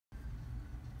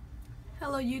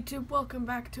Hello YouTube, welcome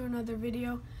back to another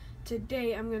video.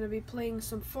 Today I'm going to be playing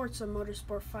some Forza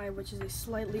Motorsport 5, which is a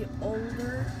slightly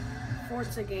older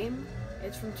Forza game.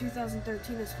 It's from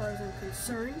 2013 as far as I'm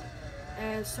concerned.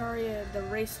 And sorry, the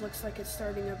race looks like it's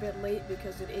starting a bit late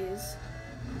because it is.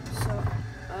 So,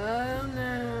 oh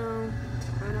no,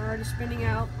 I'm already spinning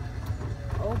out.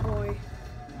 Oh boy.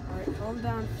 Alright, calm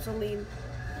down, Celine.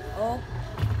 Oh,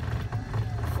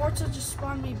 Forza just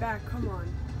spawned me back, come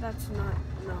on. That's not,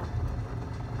 no.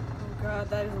 Oh god,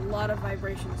 that is a lot of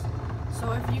vibrations.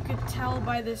 So if you could tell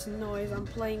by this noise, I'm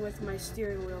playing with my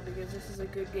steering wheel because this is a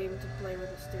good game to play with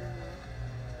a steering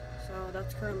wheel. So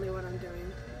that's currently what I'm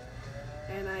doing.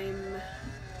 And I'm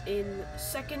in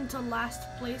second to last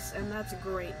place, and that's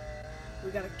great.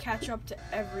 We gotta catch up to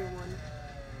everyone.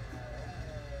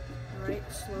 Alright,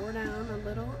 slow her down a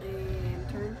little, and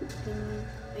turn.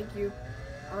 Thank you.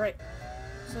 Alright.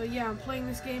 So yeah, I'm playing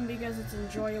this game because it's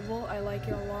enjoyable. I like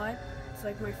it a lot. It's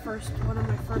like one of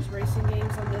my first racing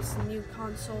games on this new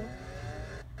console.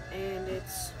 And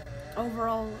it's,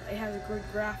 overall, it has good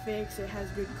graphics, it has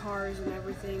good cars and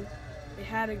everything. It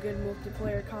had a good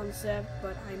multiplayer concept,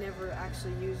 but I never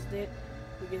actually used it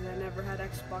because I never had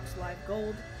Xbox Live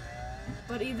Gold.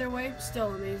 But either way,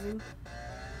 still amazing.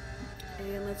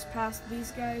 And let's pass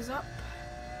these guys up.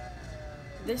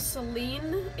 This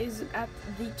Celine is at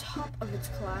the top of its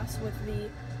class with the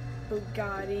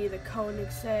Bugatti, the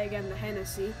Koenigsegg, and the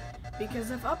Hennessy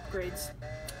because of upgrades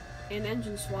and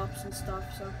engine swaps and stuff.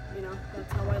 So, you know,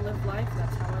 that's how I live life.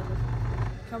 That's how I live.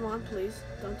 Come on, please.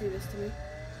 Don't do this to me.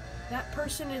 That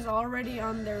person is already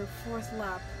on their 4th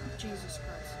lap. Jesus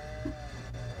Christ.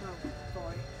 Oh,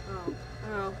 boy.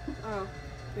 Oh.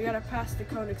 We gotta pass the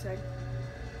Koenigsegg.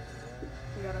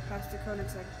 We gotta pass the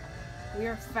Koenigsegg. We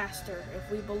are faster. If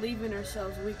we believe in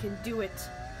ourselves, we can do it.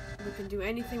 We can do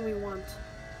anything we want.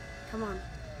 Come on.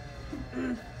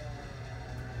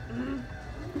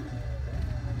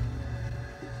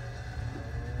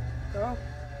 Go.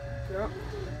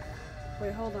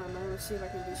 Wait, hold on. I want to see if I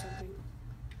can do something.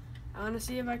 I want to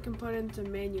see if I can put it into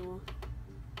manual.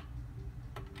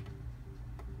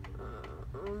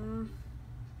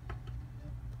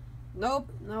 Nope,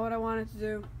 not what I wanted to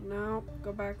do. No,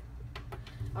 go back.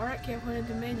 Alright, can't put it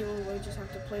into manual. We'll just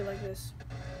have to play like this.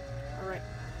 Alright,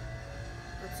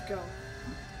 let's go.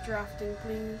 Drafting,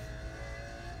 please.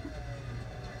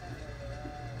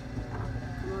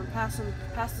 Come on, pass him.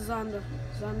 Pass the Zonda.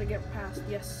 Zonda, get past.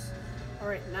 Yes.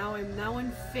 Alright, now I'm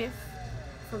in 5th.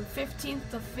 From 15th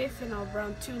to 5th in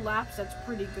around 2 laps. That's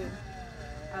pretty good.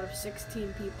 Out of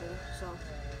 16 people, so.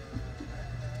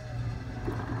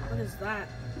 What is that?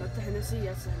 Is that the Hennessy?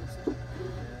 Yes, the Hennessy.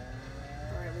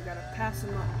 Alright, we gotta pass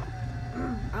him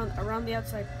up. Around the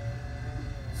outside.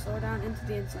 Slow down into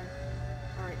the inside.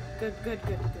 Alright, good.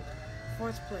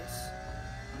 4th place.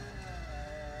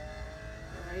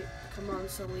 Alright, come on,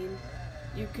 Celine.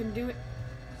 You can do it.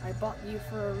 I bought you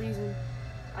for a reason.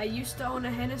 I used to own a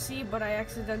Hennessy, but I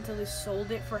accidentally sold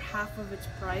it for half of its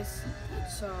price.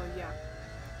 So, yeah.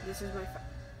 This is my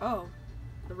oh,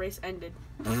 the race ended.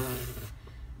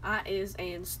 That is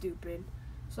stupid.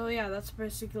 So yeah, that's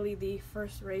basically the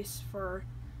first race for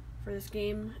this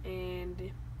game,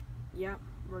 and yeah,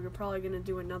 we're probably gonna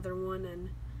do another one, and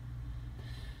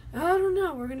I don't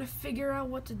know, we're gonna figure out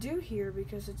what to do here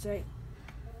because it's a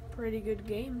pretty good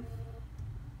game.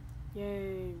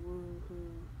 Yay,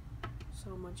 woohoo.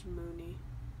 So much money.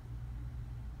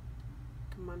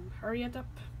 Come on, hurry it up,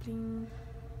 please.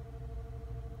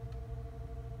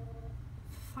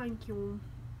 Thank you.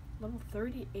 Level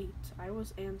 38. I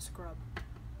was and scrub.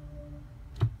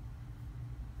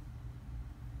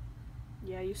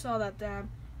 Yeah, you saw that dab.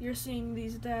 You're seeing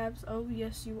these dabs. Oh,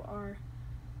 yes, you are.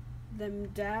 Them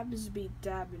dabs be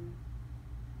dabbing.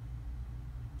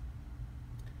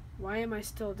 Why am I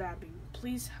still dabbing?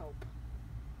 Please help.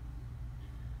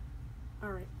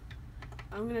 Alright.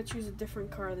 I'm gonna choose a different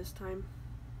car this time.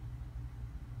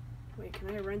 Wait,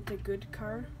 can I rent a good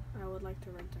car? I would like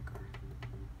to rent a car.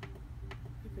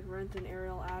 I could rent an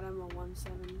Ariel Atom, a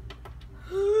 1.7.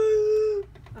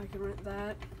 I can rent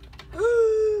that.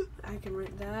 I can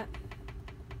rent that.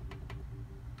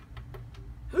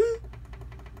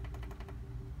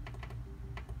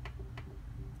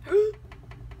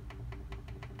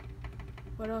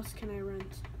 What else can I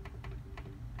rent?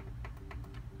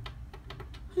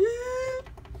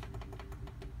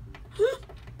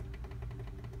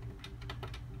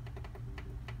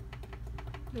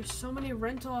 There's so many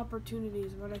rental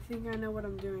opportunities, but I think I know what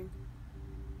I'm doing.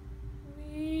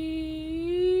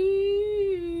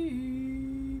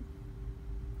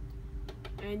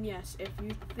 And yes, if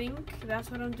you think that's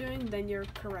what I'm doing, then you're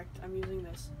correct. I'm using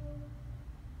this.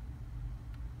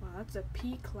 Wow, That's a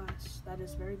P class. That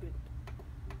is very good.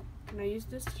 Can I use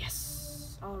this?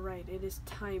 Yes! Alright, it is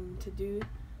time to do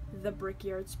the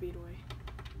Brickyard Speedway.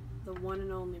 The one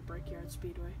and only Brickyard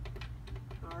Speedway.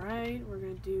 Alright, we're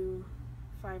gonna do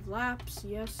 5 laps.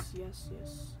 Yes, yes,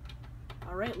 yes.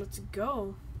 Alright, let's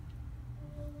go.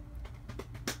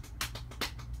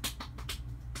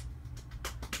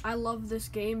 I love this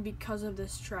game because of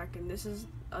this track, and this is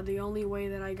the only way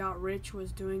that I got rich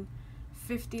was doing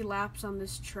 50 laps on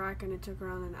this track, and it took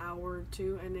around an hour or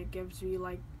two, and it gives me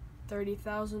like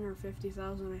 30,000 or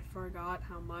 50,000. I forgot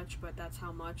how much, but that's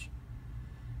how much.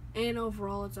 And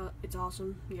overall, it's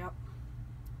awesome. Yep.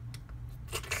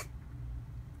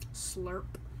 Slurp.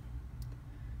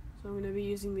 So I'm going to be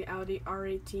using the Audi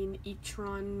R18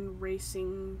 e-tron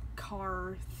racing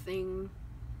car thing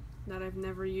that I've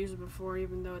never used before,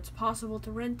 even though it's possible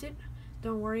to rent it.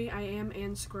 Don't worry, I am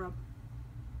and Scrub.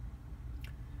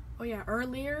 Oh yeah,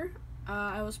 earlier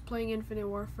I was playing Infinite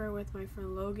Warfare with my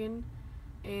friend Logan,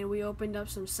 and we opened up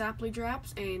some Saply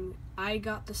Draps, and I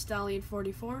got the Stallion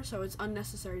 44, so it's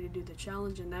unnecessary to do the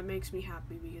challenge, and that makes me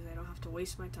happy because I don't have to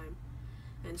waste my time.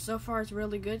 And so far it's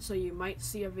really good, so you might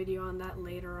see a video on that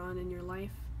later on in your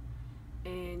life.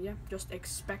 And yeah, just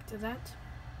expect that.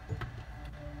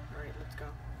 Alright, let's go.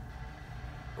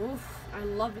 Oof, I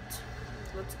love it.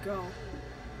 Let's go.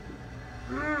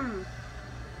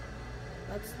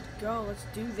 Let's go, let's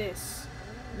do this.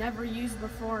 Never used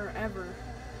before, ever.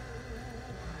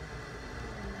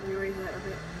 Let me raise that a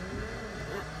bit.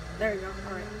 There you go,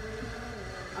 alright.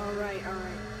 Alright,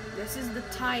 alright. This is the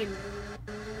time.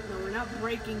 No, we're not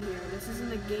braking here. This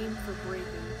isn't a game for braking.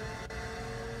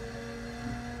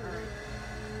 Alright.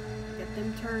 Get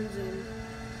them turns in.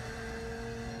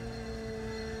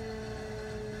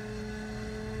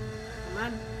 Come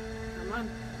on. Come on.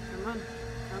 Come on.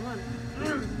 Come on.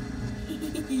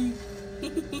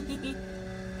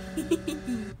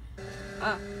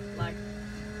 Ah, lag.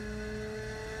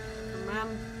 Come on.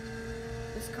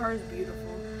 This car is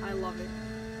beautiful. I love it.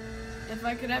 If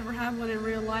I could ever have one in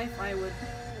real life, I would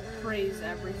praise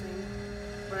everything.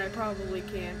 But I probably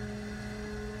can't.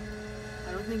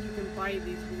 I don't think you can buy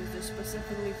these because they're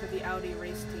specifically for the Audi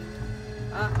race team.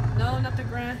 No, not the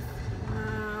grass.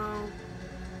 No.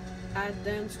 I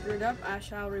then screwed up. I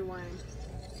shall rewind.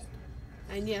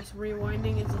 And yes,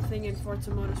 rewinding is a thing in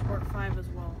Forza Motersport 5 as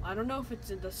well. I don't know if it's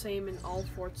the same in all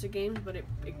Forza games, but it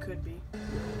could be.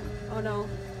 Oh no.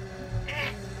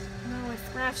 No, I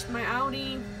scratched my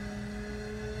Audi.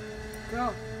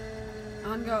 Go.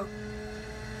 On go.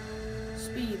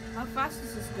 Speed. How fast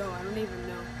does this go? I don't even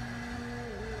know.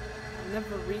 I've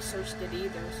never researched it either,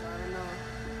 so I don't know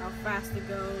how fast it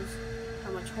goes,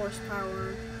 how much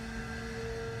horsepower.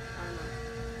 I don't know.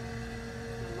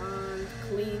 Come on.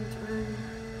 Clean turn.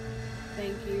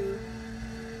 Thank you.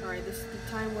 Alright, this is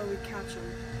the time where we catch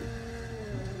them.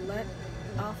 Let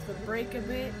off the brake a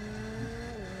bit.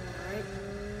 Alright.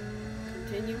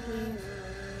 Continue, please.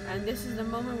 And this is the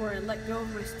moment where I let go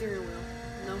of my steering wheel.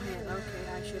 No hand. Okay,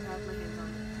 I should have my hands on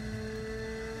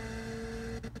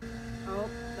it. Oh,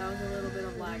 that was a little bit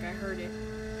of lag. I heard it.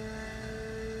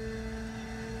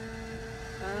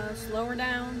 Slow her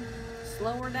down.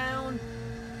 Slow her down.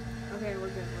 Okay, we're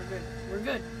good. We're good. We're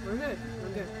good. We're good.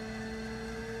 We're good.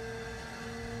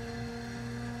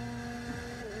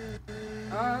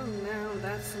 Oh, no,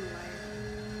 that's some lag.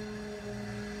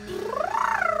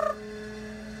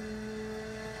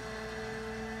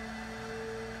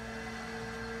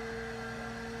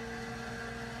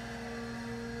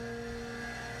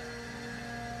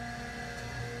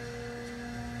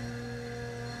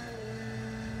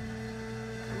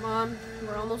 Come on,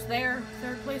 we're almost there.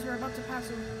 Third place, we're about to pass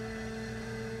him.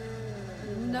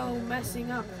 No messing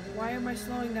up. Why am I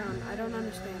slowing down? I don't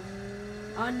understand.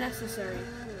 Unnecessary.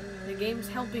 The game's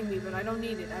helping me, but I don't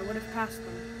need it. I would have passed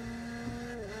them.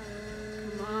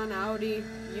 Come on, Audi.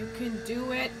 You can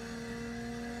do it.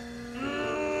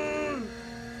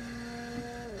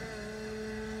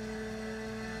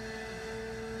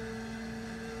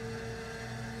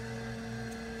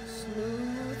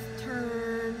 Smooth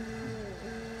turn.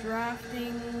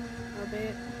 Drafting a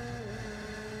bit.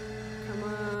 Come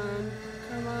on.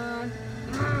 Come on.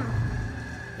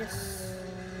 Yes.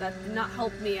 That did not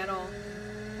help me at all.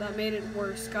 That made it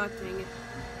worse. God dang it.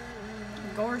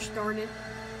 Gosh darn it.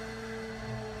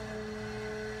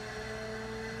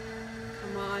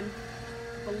 Come on.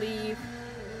 Believe.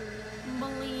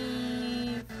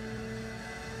 Believe.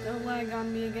 Don't lag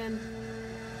on me again.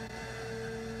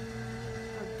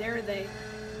 How dare they?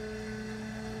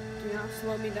 Do not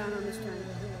slow me down on this turn.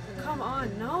 Come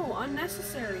on. No.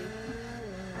 Unnecessary.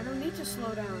 I don't need to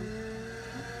slow down.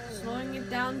 Slowing it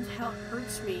down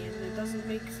hurts me, and it doesn't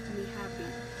make me happy.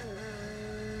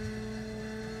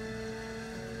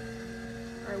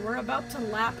 Alright, we're about to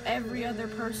lap every other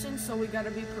person, so we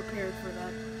gotta be prepared for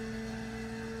that.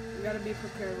 We gotta be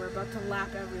prepared. We're about to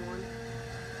lap everyone.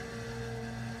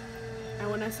 And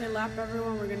when I say lap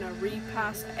everyone, we're gonna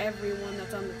repass everyone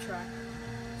that's on the track.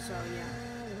 So, yeah.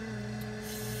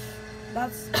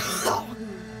 That's...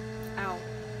 Ow.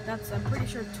 That's, I'm pretty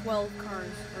sure 12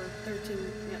 cars, or 13,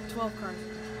 yeah, 12 cars.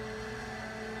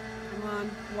 Come on.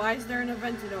 Why is there an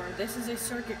Aventador? This is a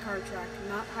circuit car track,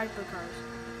 not hypercars.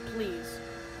 Please.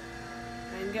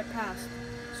 And get past.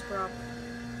 Scrub.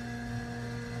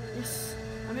 Yes.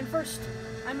 I'm in first.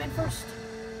 I'm in first.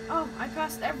 Oh, I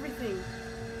passed everything.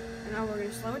 And now we're going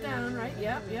to slow it down, right?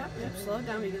 Yep. Slow it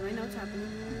down because I know what's happening.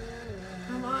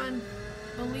 Come on.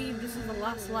 Believe this is the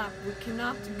last lap. We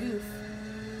cannot goof.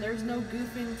 There's no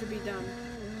goofing to be done.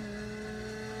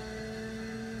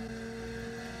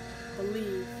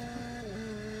 Believe.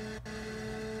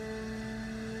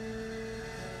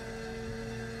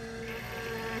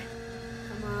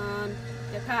 Come on.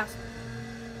 Get past.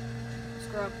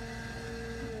 Scrub.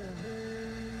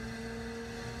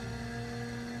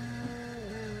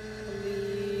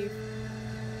 Believe.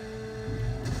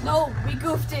 No! We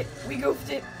goofed it! We goofed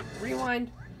it!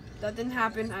 Rewind. That didn't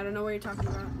happen. I don't know what you're talking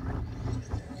about.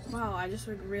 Wow, I just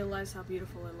realized how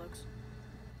beautiful it looks.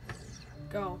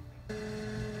 Go.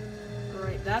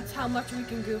 Alright, that's how much we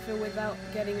can goof it without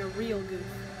getting a real goof.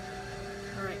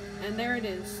 Alright, and there it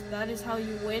is. That is how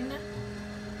you win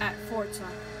at Forza.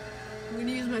 I'm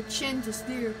gonna use my chin to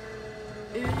steer.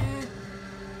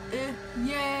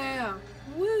 Yeah!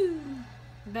 Woo!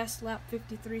 Best lap,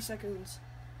 53 seconds.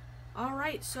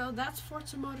 Alright, so that's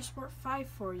Forza Motorsport 5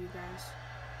 for you guys.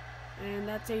 And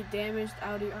that's a damaged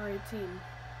Audi R18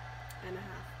 and a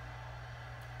half.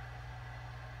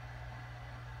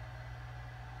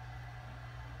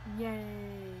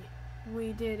 Yay!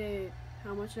 We did it!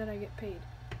 How much did I get paid?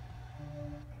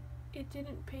 It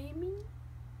didn't pay me?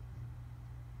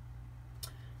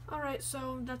 Alright,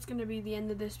 so that's gonna be the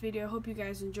end of this video. I hope you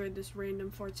guys enjoyed this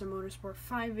random Forza Motorsport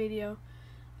 5 video.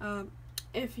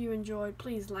 If you enjoyed,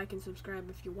 please like and subscribe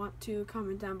if you want to.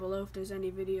 Comment down below if there's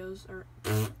any videos or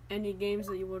any games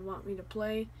that you would want me to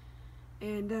play.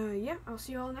 And yeah, I'll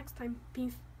see you all next time.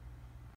 Peace.